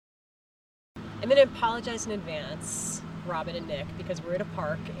I'm going to apologize in advance, Robin and Nick, because we're at a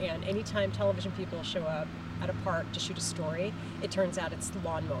park, and anytime television people show up at a park to shoot a story, it turns out it's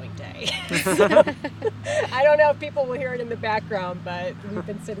lawn mowing day. So, I don't know if people will hear it in the background, but we've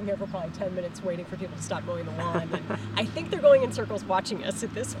been sitting here for probably 10 minutes waiting for people to stop mowing the lawn, and I think they're going in circles watching us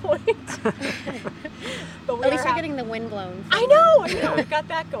at this point. But At least we're getting the wind blown. I know. We've got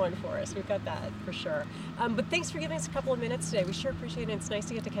that going for us. We've got that for sure. But thanks for giving us a couple of minutes today. We sure appreciate it. It's nice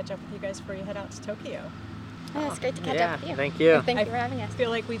to get to catch up with you guys before you head out to Tokyo. Oh, it's great to catch up with you. Thank you. Thank you for having us. I feel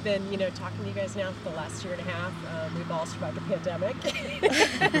like we've been, talking to you guys now for the last year and a half. We've all survived a pandemic.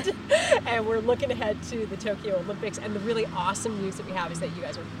 And we're looking ahead to the Tokyo Olympics. And the really awesome news that we have is that you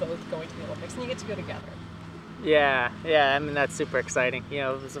guys are both going to the Olympics and you get to go together. Yeah. I mean, that's super exciting. It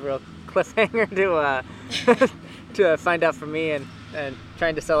was a real cliffhanger to find out for me and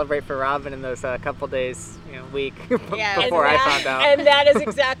trying to celebrate for Robin in those couple days, week before I found out. And that is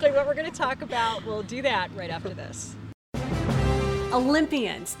exactly what we're going to talk about. We'll do that right after this.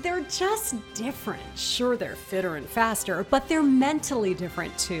 Olympians, they're just different. Sure, they're fitter and faster, but they're mentally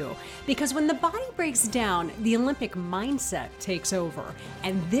different too. Because when the body breaks down, the Olympic mindset takes over.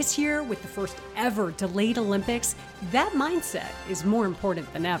 And this year, with the first ever delayed Olympics, that mindset is more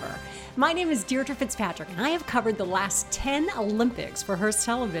important than ever. My name is Deirdre Fitzpatrick, and I have covered the last 10 Olympics for Hearst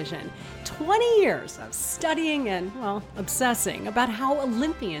Television. 20 years of studying and, obsessing about how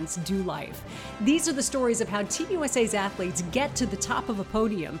Olympians do life. These are the stories of how Team USA's athletes get to the top of a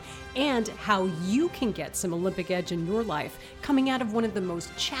podium and how you can get some Olympic edge in your life coming out of one of the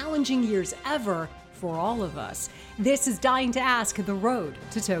most challenging years ever for all of us. This is Dying to Ask, the road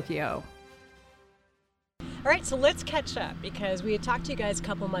to Tokyo. All right, so let's catch up because we had talked to you guys a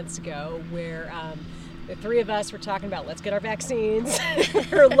couple months ago where the three of us were talking about let's get our vaccines.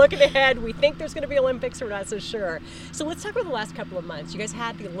 We're looking ahead. We think there's going to be Olympics. We're not so sure. So let's talk about the last couple of months. You guys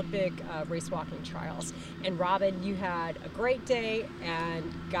had the Olympic race walking trials. And Robin, you had a great day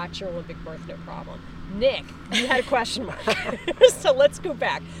and got your Olympic berth, no problem. Nick, you had a question mark. So let's go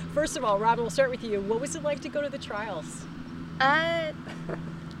back. First of all, Robin, we'll start with you. What was it like to go to the trials?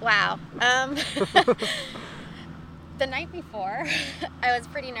 Wow. The night before, I was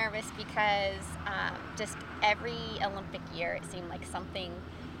pretty nervous because just every Olympic year it seemed like something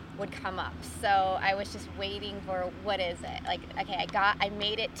would come up. So I was just waiting for what is it? Like, okay, I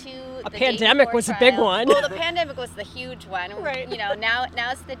made it to the pandemic was a big one. Well, the pandemic was the huge one. Right. Now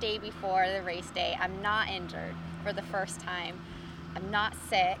it's the day before the race day. I'm not injured for the first time. I'm not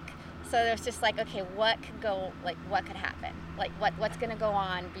sick. So there's just like, okay, what could happen? Like what's going to go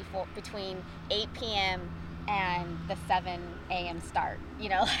on between 8 p.m. and the 7 a.m. start,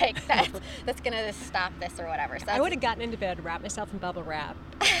 that's going to stop this or whatever. So I would have gotten into bed, wrapped myself in bubble wrap,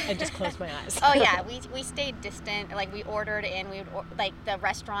 and just closed my eyes. Oh yeah, we stayed distant. Like we ordered in, the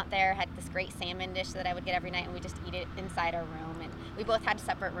restaurant there had this great salmon dish that I would get every night, and we just eat it inside our room. And we both had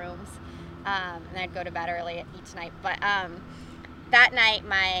separate rooms, and I'd go to bed early each night. But that night,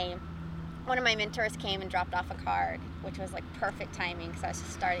 one of my mentors came and dropped off a card, which was like perfect timing because I was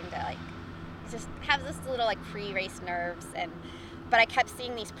just starting to just have this little pre-race nerves, but I kept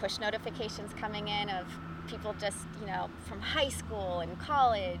seeing these push notifications coming in of people just from high school and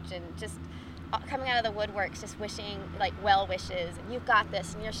college and just coming out of the woodworks just wishing well wishes and you've got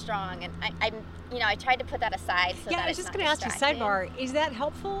this and you're strong, and I tried to put that aside so that I was it's just not going to ask you sidebar, is that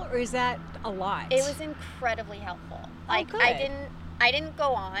helpful or is that a lot? It was incredibly helpful. Good. I didn't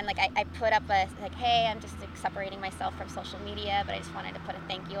go on. I put up hey, I'm just separating myself from social media, but I just wanted to put a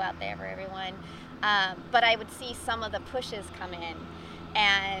thank you out there for everyone. But I would see some of the pushes come in,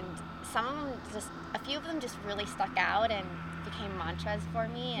 and a few of them just really stuck out and became mantras for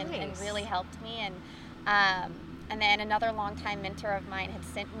me and really helped me. And then another longtime mentor of mine had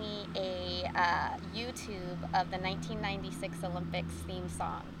sent me a YouTube of the 1996 Olympics theme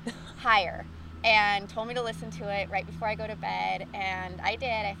song, Higher, and told me to listen to it right before I go to bed, and I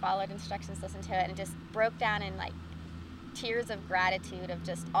did. I followed instructions, listened to it, and just broke down in tears of gratitude of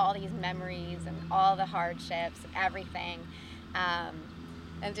just all these memories and all the hardships, everything,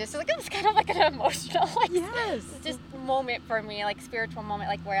 and just it was kind of like an emotional just moment for me, spiritual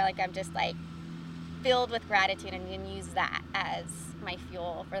moment, where I'm just filled with gratitude and can use that as my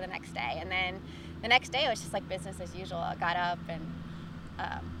fuel for the next day. And then the next day it was just business as usual. I got up and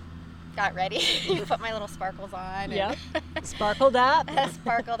got ready, put my little sparkles on. Yep. Sparkled up.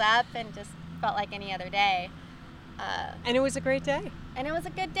 Sparkled up and just felt like any other day. And it was a great day. And it was a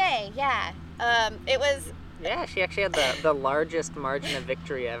good day, yeah. It was... Yeah, she actually had the largest margin of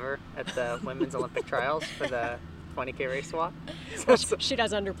victory ever at the women's Olympic trials for the 20K race walk. She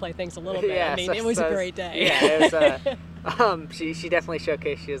does underplay things a little bit. Yeah, it was a great day. Yeah, it was she definitely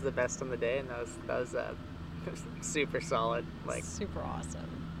showcased she was the best on the day, and that was super solid. Like super awesome.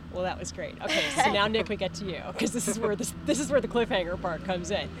 Well, that was great. Okay, so now Nick, we get to you, because this is where the cliffhanger part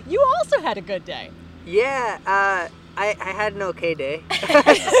comes in. You also had a good day. Yeah, I had an okay day,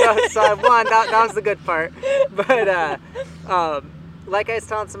 so I won. That was the good part. But like I was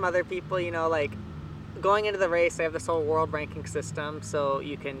telling some other people, like going into the race, I have this whole world ranking system, so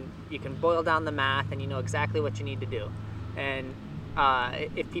you can boil down the math and you know exactly what you need to do. And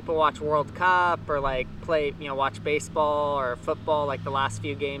if people watch World Cup or like watch baseball or football, like the last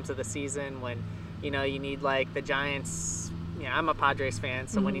few games of the season, when you need like the Giants. I'm a Padres fan,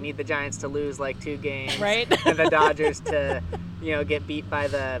 so when you need the Giants to lose like 2 games, right, and the Dodgers to get beat by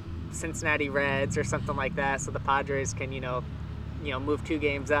the Cincinnati Reds or something like that, so the Padres can move 2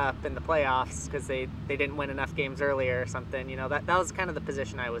 games up in the playoffs because they didn't win enough games earlier or something. That was kind of the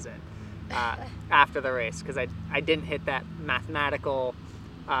position I was in after the race, because I didn't hit that mathematical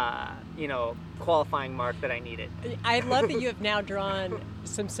qualifying mark that I needed. I love that you have now drawn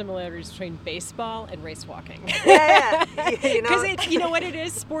some similarities between baseball and race walking. Yeah. Because you know what it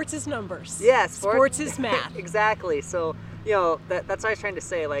is? Sports is numbers. Yeah, sports is math. Exactly. So, that's what I was trying to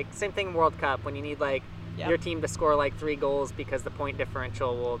say. Like, same thing in World Cup, when you need like your team to score like 3 goals because the point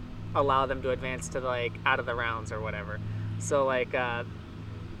differential will allow them to advance to like out of the rounds or whatever. So like that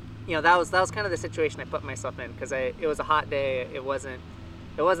was kind of the situation I put myself in, because it was a hot day. It wasn't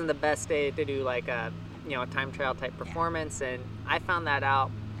the best day to do like a time trial type performance, and I found that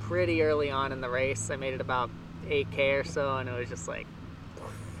out pretty early on in the race. I made it about 8K or so, and it was just like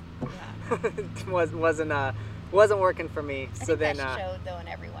it wasn't working for me. So then that showed though in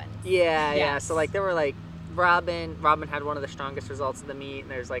everyone. Yeah. So like there were like Robin had one of the strongest results of the meet,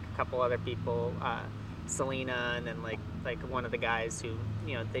 and there's like a couple other people, Selena, and then like one of the guys who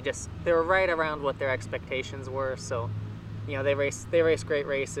they were right around what their expectations were. So they raced great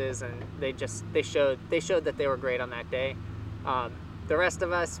races, and they showed that they were great on that day. The rest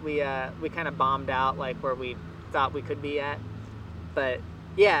of us, we kind of bombed out like where we thought we could be at. But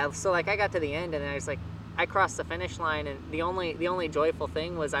yeah, so like I got to the end, and I crossed the finish line, and the only joyful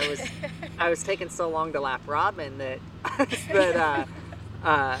thing was I was taking so long to lap Robin that I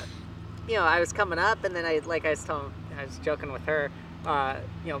was coming up, and then I was joking with her.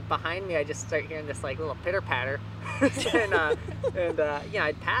 Behind me, I just start hearing this like little pitter patter, and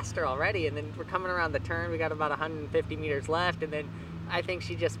I'd passed her already, and then we're coming around the turn. We got about 150 meters left, and then I think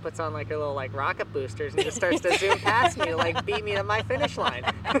she just puts on like her little like rocket boosters and just starts to zoom past me to like beat me to my finish line.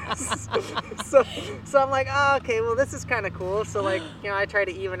 so I'm like, oh, okay, well this is kind of cool. So like I try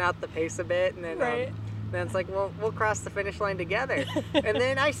to even out the pace a bit, and then right. Then it's like, well, we'll cross the finish line together. And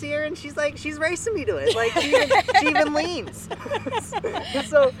then I see her, and she's racing me to it. Like, she even leans.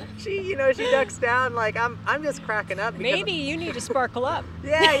 So she ducks down. Like, I'm just cracking up. Maybe you need to sparkle up.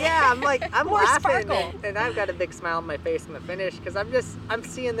 Yeah. I'm more laughing, sparkle. and I've got a big smile on my face in the finish, because I'm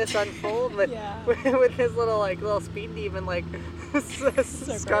seeing this unfold with his little speed demon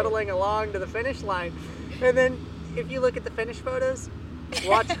scuttling along to the finish line. And then if you look at the finish photos,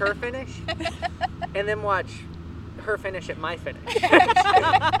 watch her finish, and then watch her finish at my finish.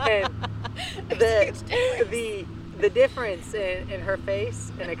 And the difference in her face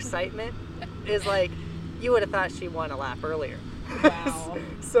and excitement is like you would have thought she won a lap earlier. Wow.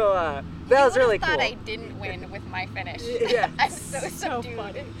 So that was really cool. I thought I didn't win with my finish. Yeah. I'm so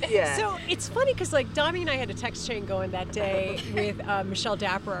funny. Yeah. So it's funny because like Dami and I had a text chain going that day with Michelle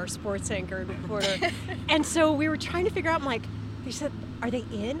Dapper, our sports anchor and reporter, and so we were trying to figure out. I'm like, they said, are they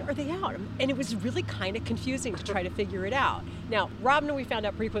in or are they out? And it was really kind of confusing to try to figure it out. Now, Robin, we found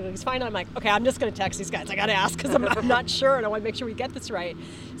out pretty quickly. He's fine. I'm like, okay, I'm just going to text these guys. I got to ask because I'm not sure, and I want to make sure we get this right.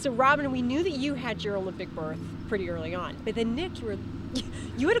 So, Robin, we knew that you had your Olympic berth pretty early on. But then, Nick,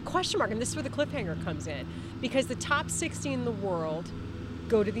 you had a question mark, and this is where the cliffhanger comes in. Because the top 60 in the world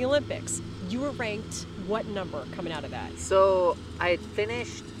go to the Olympics. You were ranked what number coming out of that? So, I had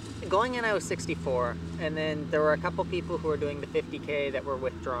finished... Going in, I was 64, and then there were a couple people who were doing the 50K that were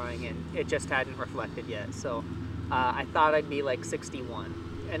withdrawing, and it just hadn't reflected yet. So I thought I'd be like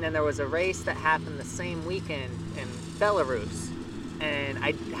 61. And then there was a race that happened the same weekend in Belarus, and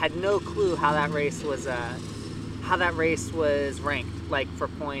I had no clue how that race was ranked, like for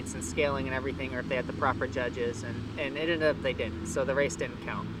points and scaling and everything, or if they had the proper judges, and it ended up they didn't, so the race didn't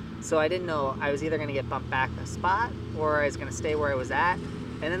count. So I didn't know I was either going to get bumped back a spot or I was going to stay where I was at.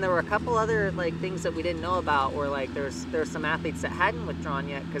 And then there were a couple other like things that we didn't know about, where like there's some athletes that hadn't withdrawn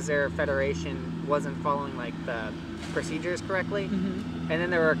yet because their federation wasn't following like the procedures correctly. Mm-hmm. And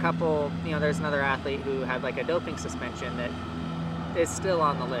then there were a couple, there's another athlete who had like a doping suspension that is still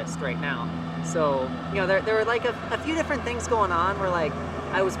on the list right now. So, there were like a few different things going on where like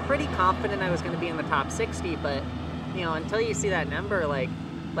I was pretty confident I was going to be in the top 60, but until you see that number, like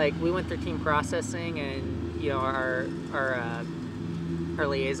we went through team processing, and our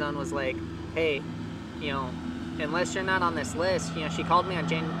liaison was like, hey, unless you're not on this list, she called me on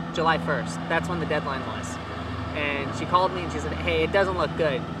July 1st. That's when the deadline was. And she called me and she said, hey, it doesn't look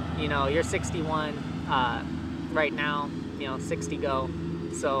good. You're 61 right now, 60 go.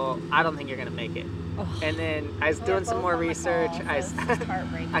 So I don't think you're going to make it. Oh. And then I was doing some more research.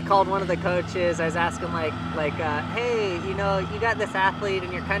 I called one of the coaches. I was asking hey, you got this athlete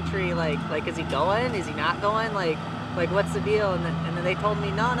in your country. Like, is he going? Is he not going? Like what's the deal? And then they told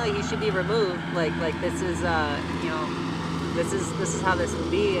me, no, he should be removed. Like this is, this is how this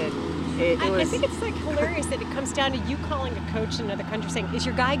would be. And I think it's like hilarious that it comes down to you calling a coach in another country saying, is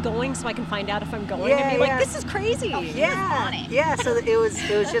your guy going so I can find out if I'm going? Yeah, and be like, this is crazy. Oh, yeah. So it was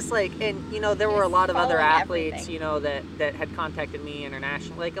just like, and there were a lot of other athletes, that had contacted me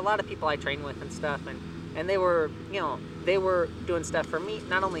internationally. Like a lot of people I train with and stuff, and they were, they were doing stuff for me,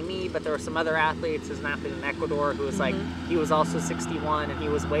 not only me, but there were some other athletes. There's an athlete in Ecuador who was like, he was also 61, and he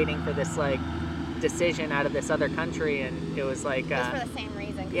was waiting for this like decision out of this other country, and it was like just for the same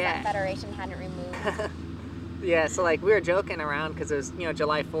reason, because that federation hadn't removed. Yeah, so like we were joking around because it was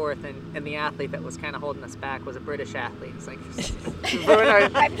July 4th, and the athlete that was kind of holding us back was a British athlete. It's like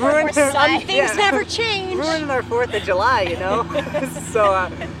some things never change. Ruining our 4th of July, So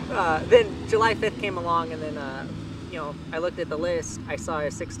then July 5th came along, and then I looked at the list. I saw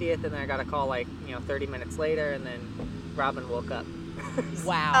his 60th, and then I got a call like 30 minutes later, and then Robin woke up.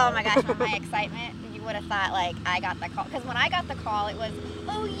 Wow. Oh my gosh, my excitement, you would have thought like I got the call. Because when I got the call, it was,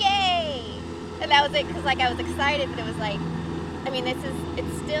 oh yay! And that was it, because like I was excited, but it was like, I mean, it's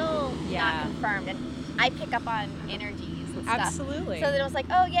still not confirmed. And I pick up on energies and stuff. Absolutely. So then it was like,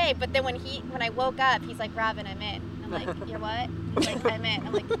 oh yay! But then when I woke up, he's like, Robin, I'm in. I'm like, you're what? He's like, I'm in.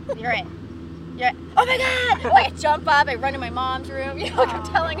 I'm like, you're in. Oh my God! Like I jump up, I run to my mom's room. I'm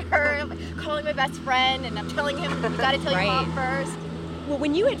telling her, I'm calling my best friend, and I'm telling him, you got to tell your mom first. Well,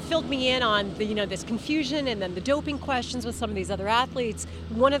 when you had filled me in on the, this confusion and then the doping questions with some of these other athletes,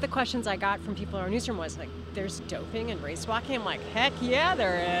 one of the questions I got from people in our newsroom was like, there's doping in race walking? I'm like, heck yeah,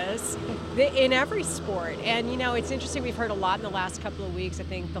 there is. In every sport. And, it's interesting. We've heard a lot in the last couple of weeks. I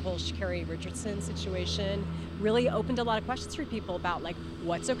think the whole Sha'Carri Richardson situation really opened a lot of questions for people about like,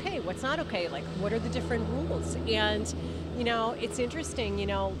 what's okay, what's not okay, like what are the different rules? And, it's interesting,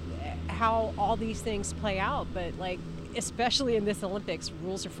 how all these things play out, but like, especially in this Olympics,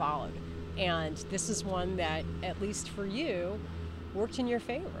 rules are followed. And this is one that, at least for you, worked in your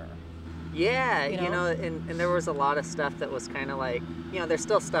favor. Yeah, and there was a lot of stuff that was kind of like, there's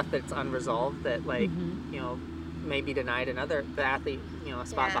still stuff that's unresolved that like, may be denied another, the athlete, a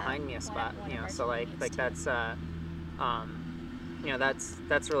spot behind me, a spot, so like that's,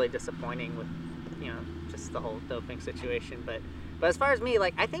 that's really disappointing with, just the whole doping situation. But as far as me,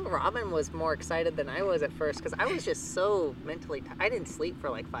 like, I think Robin was more excited than I was at first, because I was just so mentally I didn't sleep for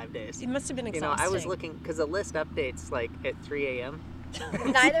like 5 days. It must have been exhausting. I was looking, because the list updates like at 3 a.m.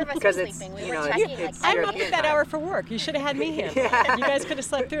 Neither of us were sleeping. We were checking. I'm up at that hour for work. You should have had me handle it. You guys could have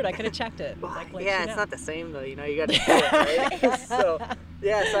slept through it. I could have checked it. Well, it's not the same though. You got to do it, right? So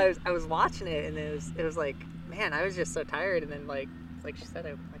I was watching it, and it was like, man, I was just so tired. And then like she said,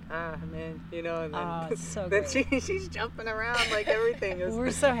 I'm like, man, and then, so then she's jumping around like everything.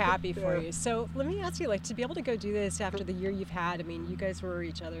 We're so happy for you. So let me ask you, like, to be able to go do this after the year you've had, I mean, you guys were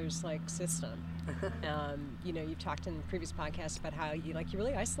each other's like system. You've talked in previous podcasts about how you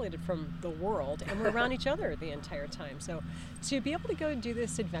really isolated from the world and were around each other the entire time. So to be able to go do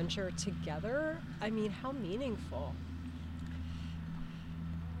this adventure together, I mean, how meaningful.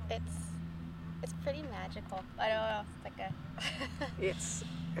 It's pretty magical. I don't know. It's like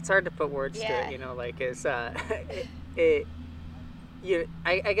it's hard to put words to it. Like it's I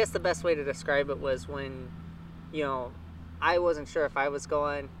guess the best way to describe it was when, I wasn't sure if I was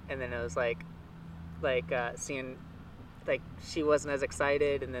going, and then it was like seeing like she wasn't as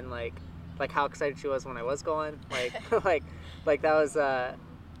excited, and then like how excited she was when I was going, like that was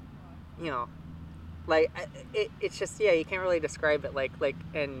it's just you can't really describe it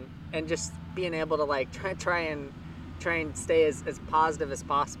and just being able to like try and stay as positive as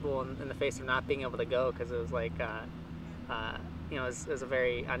possible in the face of not being able to go, because it was like it was a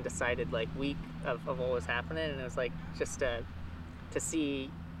very undecided like week of what was happening, and it was like just to see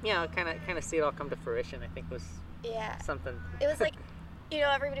kind of see it all come to fruition, I think was something. It was like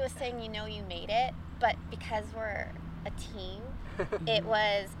everybody was saying you made it, but because we're a team, it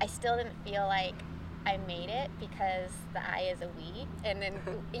was, I still didn't feel like I made it because the I is a we, and then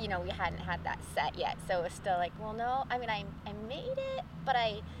we hadn't had that set yet, so it was still like, well, no, I mean, I made it, but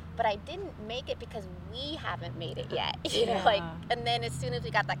I didn't make it because we haven't made it yet, and then as soon as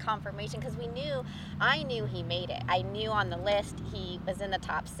we got that confirmation, because I knew he made it. I knew on the list he was in the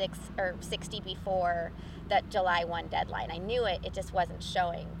top 6 or 60 before that July 1 deadline. I knew it just wasn't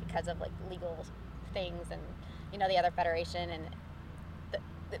showing because of like legal things and, the other federation, and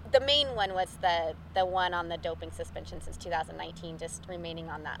the main one was the one on the doping suspension since 2019, just remaining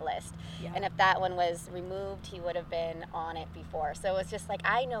on that list. Yeah. And if that one was removed, he would have been on it before. So it's just like,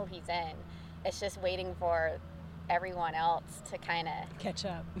 I know he's in. It's just waiting for everyone else to kind of catch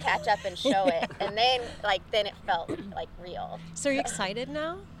up and show it. And then it felt like real. So are you excited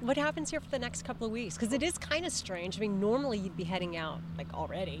now? What happens here for the next couple of weeks? Because it is kind of strange. I mean, normally you'd be heading out like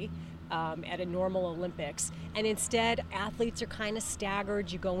already. At a normal Olympics, and instead athletes are kind of staggered.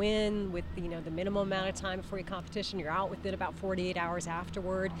 You go in with the minimum amount of time before your competition. You're out within about 48 hours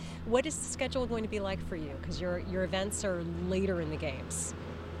afterward. What is the schedule going to be like for you? Because your events are later in the games.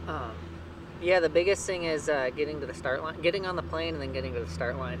 Yeah, the biggest thing is getting to the start line, getting on the plane, and then getting to the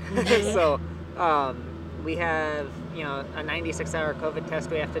start line. So we have a 96-hour COVID test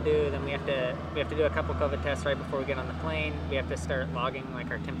we have to do. Then we have to do a couple COVID tests right before we get on the plane. We have to start logging like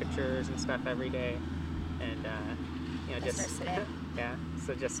our temperatures and stuff every day, and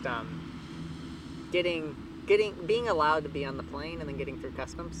So just being allowed to be on the plane and then getting through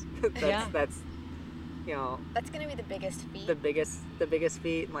customs. That's going to be the biggest feat. The biggest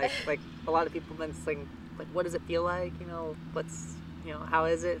feat. And like a lot of people have been saying, like, what does it feel like? How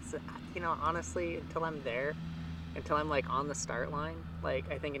is it? So, honestly, until I'm there, until I'm like on the start line, like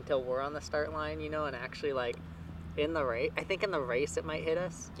I think until we're on the start line, and actually like in the race, I think in the race it might hit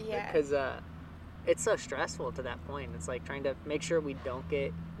us. Yeah. Because it's so stressful to that point. It's like trying to make sure we don't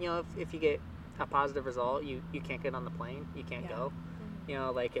get, if you get a positive result, you can't get on the plane, you can't go.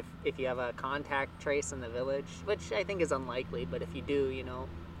 Like if you have a contact trace in the village, which I think is unlikely, but if you do,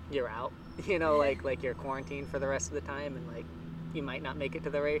 you're out. Like you're quarantined for the rest of the time, and like you might not make it to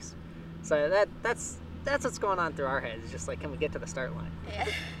the race. So that's what's going on through our heads. It's just like, can we get to the start line? Yeah.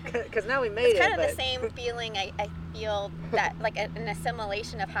 Because now we made it's kind it. Of the same feeling I feel that like an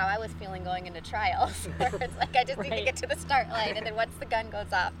assimilation of how I was feeling going into trials. Where it's like I just need to get to the start line, and then once the gun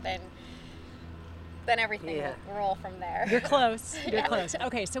goes off, then everything will roll from there. You're close. You're close.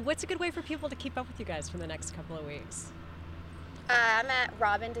 Okay, so what's a good way for people to keep up with you guys for the next couple of weeks? I'm at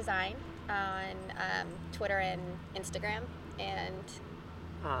Robin Design on Twitter and Instagram, and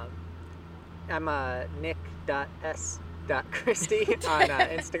I'm Nick.S.Christie on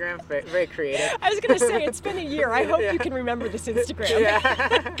Instagram. Very, very creative. I was going to say, it's been a year. I hope you can remember this Instagram.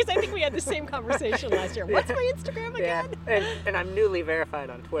 Because I think we had the same conversation last year. What's my Instagram again? Yeah. And I'm newly verified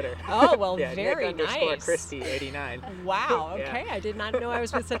on Twitter. Oh, well, very nice. Christie89. Wow, okay. I did not know I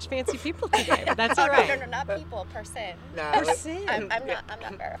was with such fancy people today, but that's all right. No, not people, person. No, person. I'm not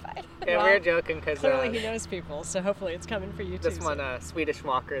verified. Yeah, well, we're joking because clearly he knows people, so hopefully it's coming for you too. This one Swedish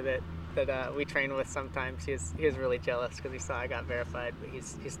walker that we train with sometimes, he was really jealous because he saw I got verified, but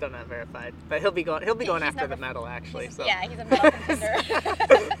he's still not verified. But he'll be going after the medal actually. He's a medal contender.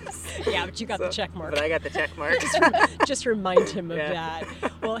 Yeah, but you got the check mark. But I got the check mark. Just remind him of that.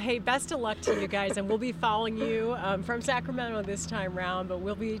 Well, hey, best of luck to you guys, and we'll be following you from Sacramento this time round, but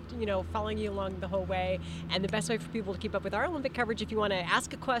we'll be following you along the whole way. And the best way for people to keep up with our Olympic coverage, if you want to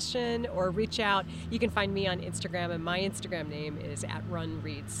ask a question or reach out, you can find me on Instagram, and my Instagram name is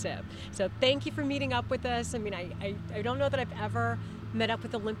 @RunReadSip. So thank you for meeting up with us. I mean, I don't know that I've ever met up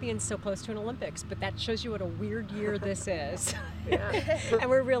with Olympians so close to an Olympics, but that shows you what a weird year this is. Yeah. And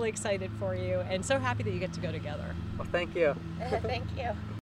we're really excited for you and so happy that you get to go together. Well, thank you. Thank you.